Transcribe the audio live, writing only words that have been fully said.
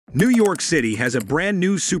New York City has a brand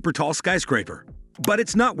new super tall skyscraper, but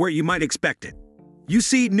it's not where you might expect it. You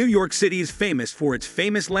see, New York City is famous for its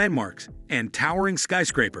famous landmarks and towering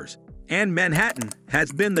skyscrapers, and Manhattan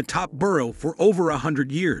has been the top borough for over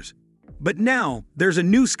 100 years. But now, there's a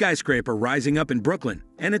new skyscraper rising up in Brooklyn,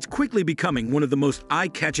 and it's quickly becoming one of the most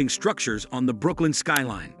eye-catching structures on the Brooklyn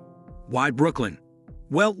skyline. Why Brooklyn?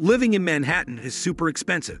 Well, living in Manhattan is super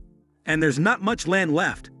expensive, and there's not much land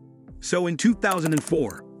left. So in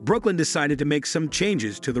 2004, Brooklyn decided to make some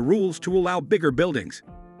changes to the rules to allow bigger buildings.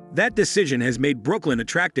 That decision has made Brooklyn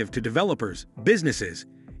attractive to developers, businesses,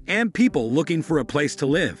 and people looking for a place to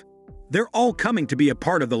live. They're all coming to be a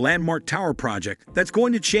part of the landmark tower project that's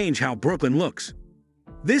going to change how Brooklyn looks.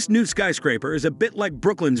 This new skyscraper is a bit like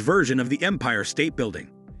Brooklyn's version of the Empire State Building.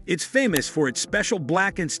 It's famous for its special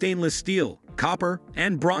black and stainless steel, copper,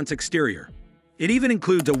 and bronze exterior. It even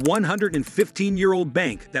includes a 115-year-old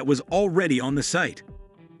bank that was already on the site.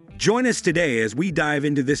 Join us today as we dive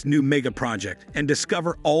into this new mega project and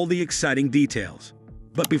discover all the exciting details.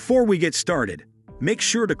 But before we get started, make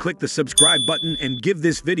sure to click the subscribe button and give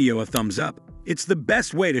this video a thumbs up. It's the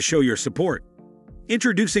best way to show your support.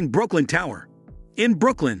 Introducing Brooklyn Tower. In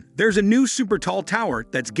Brooklyn, there's a new super tall tower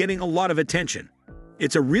that's getting a lot of attention.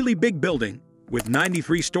 It's a really big building with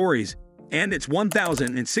 93 stories, and it's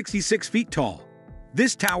 1,066 feet tall.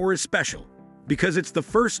 This tower is special because it's the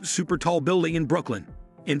first super tall building in Brooklyn.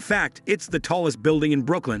 In fact, it's the tallest building in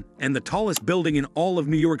Brooklyn and the tallest building in all of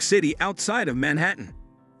New York City outside of Manhattan.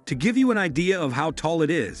 To give you an idea of how tall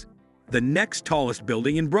it is, the next tallest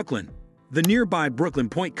building in Brooklyn, the nearby Brooklyn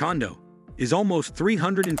Point condo, is almost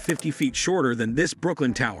 350 feet shorter than this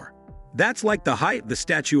Brooklyn Tower. That's like the height of the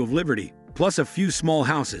Statue of Liberty, plus a few small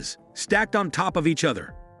houses, stacked on top of each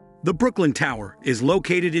other. The Brooklyn Tower is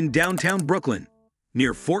located in downtown Brooklyn,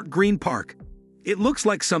 near Fort Greene Park. It looks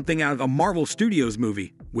like something out of a Marvel Studios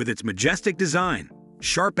movie, with its majestic design,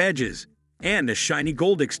 sharp edges, and a shiny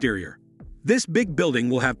gold exterior. This big building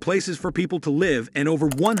will have places for people to live and over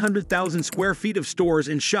 100,000 square feet of stores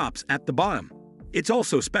and shops at the bottom. It's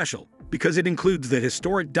also special because it includes the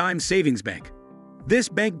historic Dime Savings Bank. This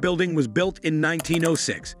bank building was built in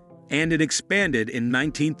 1906, and it expanded in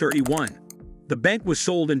 1931. The bank was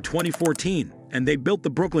sold in 2014, and they built the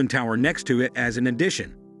Brooklyn Tower next to it as an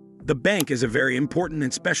addition. The bank is a very important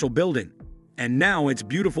and special building, and now its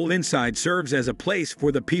beautiful inside serves as a place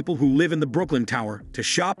for the people who live in the Brooklyn Tower to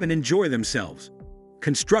shop and enjoy themselves.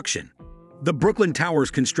 Construction. The Brooklyn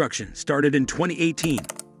Tower's construction started in 2018,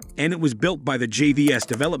 and it was built by the JVS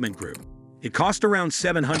Development Group. It cost around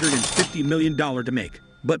 $750 million to make,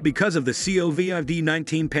 but because of the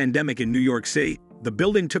COVID-19 pandemic in New York City, the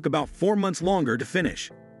building took about 4 months longer to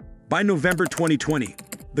finish. By November 2020,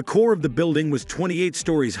 the core of the building was 28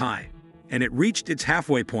 stories high, and it reached its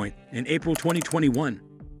halfway point in April 2021.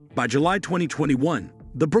 By July 2021,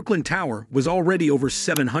 the Brooklyn Tower was already over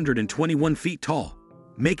 721 feet tall,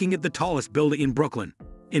 making it the tallest building in Brooklyn.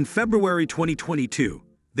 In February 2022,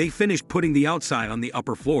 they finished putting the outside on the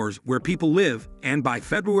upper floors where people live, and by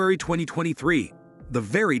February 2023, the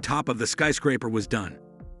very top of the skyscraper was done.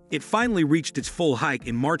 It finally reached its full height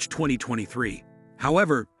in March 2023.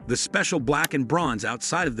 However, the special black and bronze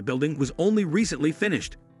outside of the building was only recently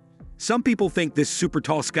finished. Some people think this super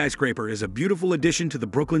tall skyscraper is a beautiful addition to the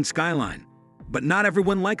Brooklyn skyline, but not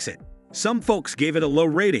everyone likes it. Some folks gave it a low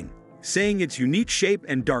rating, saying its unique shape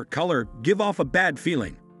and dark color give off a bad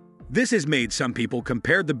feeling. This has made some people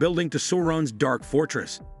compare the building to Sauron's Dark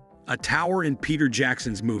Fortress, a tower in Peter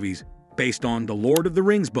Jackson's movies based on the Lord of the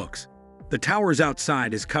Rings books. The tower's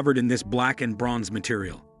outside is covered in this black and bronze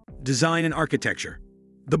material. Design and architecture.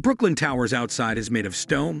 The Brooklyn Tower's outside is made of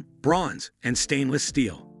stone, bronze, and stainless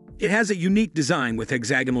steel. It has a unique design with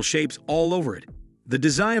hexagonal shapes all over it. The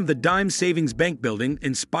design of the Dime Savings Bank building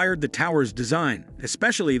inspired the tower's design,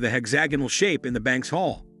 especially the hexagonal shape in the bank's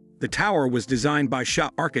hall. The tower was designed by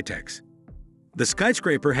Shaw architects. The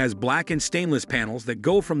skyscraper has black and stainless panels that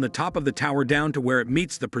go from the top of the tower down to where it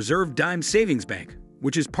meets the preserved Dime Savings Bank,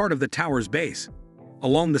 which is part of the tower's base.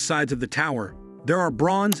 Along the sides of the tower, there are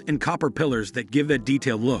bronze and copper pillars that give a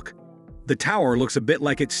detailed look. The tower looks a bit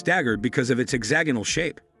like it's staggered because of its hexagonal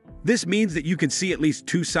shape. This means that you can see at least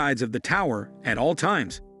two sides of the tower at all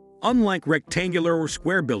times, unlike rectangular or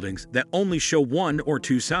square buildings that only show one or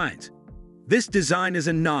two sides. This design is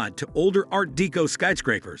a nod to older Art Deco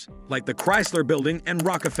skyscrapers, like the Chrysler Building and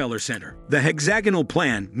Rockefeller Center. The hexagonal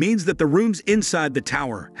plan means that the rooms inside the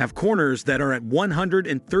tower have corners that are at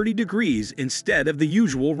 130 degrees instead of the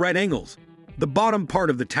usual right angles. The bottom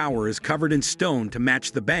part of the tower is covered in stone to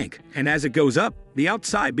match the bank, and as it goes up, the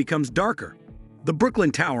outside becomes darker. The Brooklyn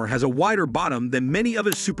Tower has a wider bottom than many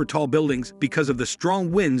other super tall buildings because of the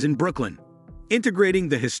strong winds in Brooklyn. Integrating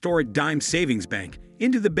the historic dime savings bank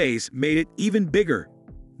into the base made it even bigger.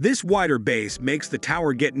 This wider base makes the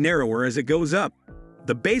tower get narrower as it goes up.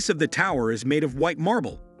 The base of the tower is made of white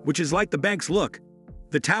marble, which is like the bank's look.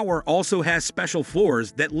 The tower also has special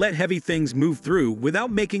floors that let heavy things move through without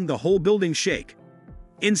making the whole building shake.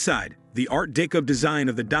 Inside, the Art Deco design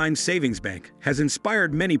of the Dime Savings Bank has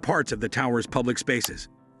inspired many parts of the tower's public spaces.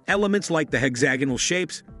 Elements like the hexagonal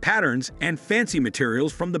shapes, patterns, and fancy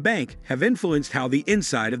materials from the bank have influenced how the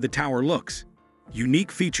inside of the tower looks.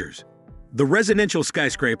 Unique features. The residential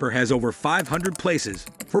skyscraper has over 500 places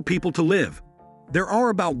for people to live. There are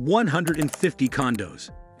about 150 condos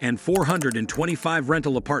and 425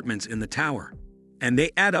 rental apartments in the tower, and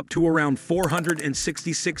they add up to around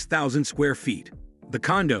 466,000 square feet. The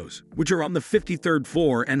condos, which are on the 53rd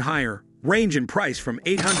floor and higher, range in price from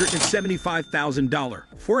 $875,000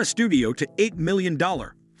 for a studio to $8 million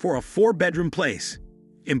for a 4-bedroom place.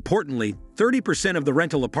 Importantly, 30% of the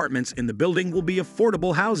rental apartments in the building will be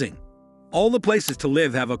affordable housing. All the places to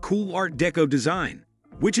live have a cool Art Deco design,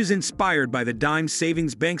 which is inspired by the Dime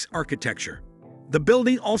Savings Bank's architecture. The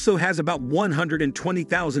building also has about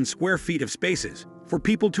 120,000 square feet of spaces for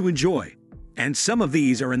people to enjoy, and some of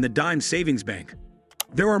these are in the Dime Savings Bank.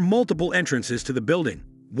 There are multiple entrances to the building,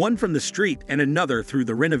 one from the street and another through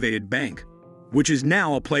the renovated bank, which is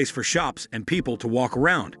now a place for shops and people to walk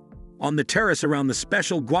around. On the terrace around the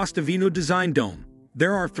special Guastavino design dome,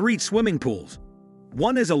 there are 3 swimming pools.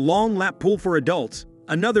 One is a long lap pool for adults,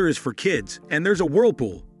 another is for kids, and there's a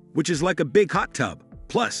whirlpool, which is like a big hot tub.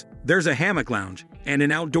 Plus, there's a hammock lounge and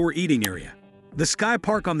an outdoor eating area. The Sky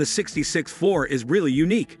Park on the 66th floor is really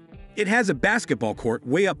unique. It has a basketball court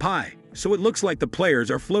way up high, so it looks like the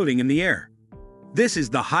players are floating in the air. This is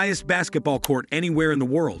the highest basketball court anywhere in the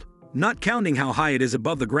world, not counting how high it is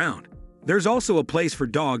above the ground. There's also a place for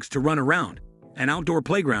dogs to run around, an outdoor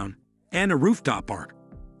playground, and a rooftop park.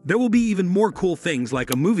 There will be even more cool things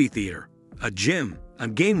like a movie theater, a gym, a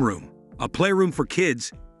game room, a playroom for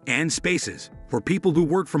kids, and spaces for people who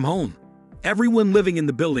work from home. Everyone living in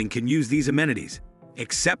the building can use these amenities,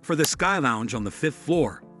 except for the Sky Lounge on the 5th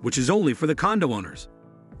floor, which is only for the condo owners.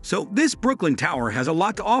 So this Brooklyn Tower has a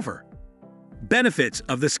lot to offer. Benefits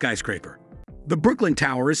of the skyscraper. The Brooklyn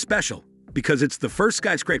Tower is special because it's the first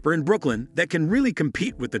skyscraper in Brooklyn that can really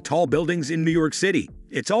compete with the tall buildings in New York City.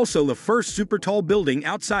 It's also the first super tall building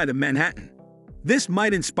outside of Manhattan. This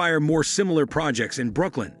might inspire more similar projects in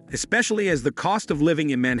Brooklyn, especially as the cost of living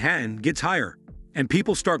in Manhattan gets higher and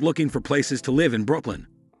people start looking for places to live in Brooklyn.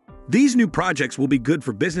 These new projects will be good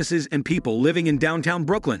for businesses and people living in downtown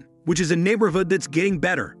Brooklyn, which is a neighborhood that's getting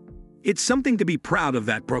better. It's something to be proud of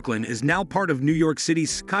that Brooklyn is now part of New York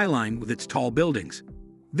City's skyline with its tall buildings.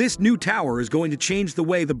 This new tower is going to change the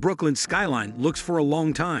way the Brooklyn skyline looks for a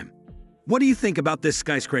long time. What do you think about this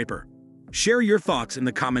skyscraper? Share your thoughts in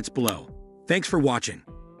the comments below. Thanks for watching.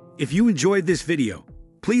 If you enjoyed this video,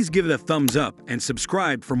 please give it a thumbs up and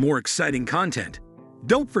subscribe for more exciting content.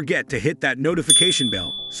 Don't forget to hit that notification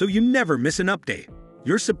bell so you never miss an update.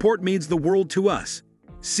 Your support means the world to us.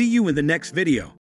 See you in the next video.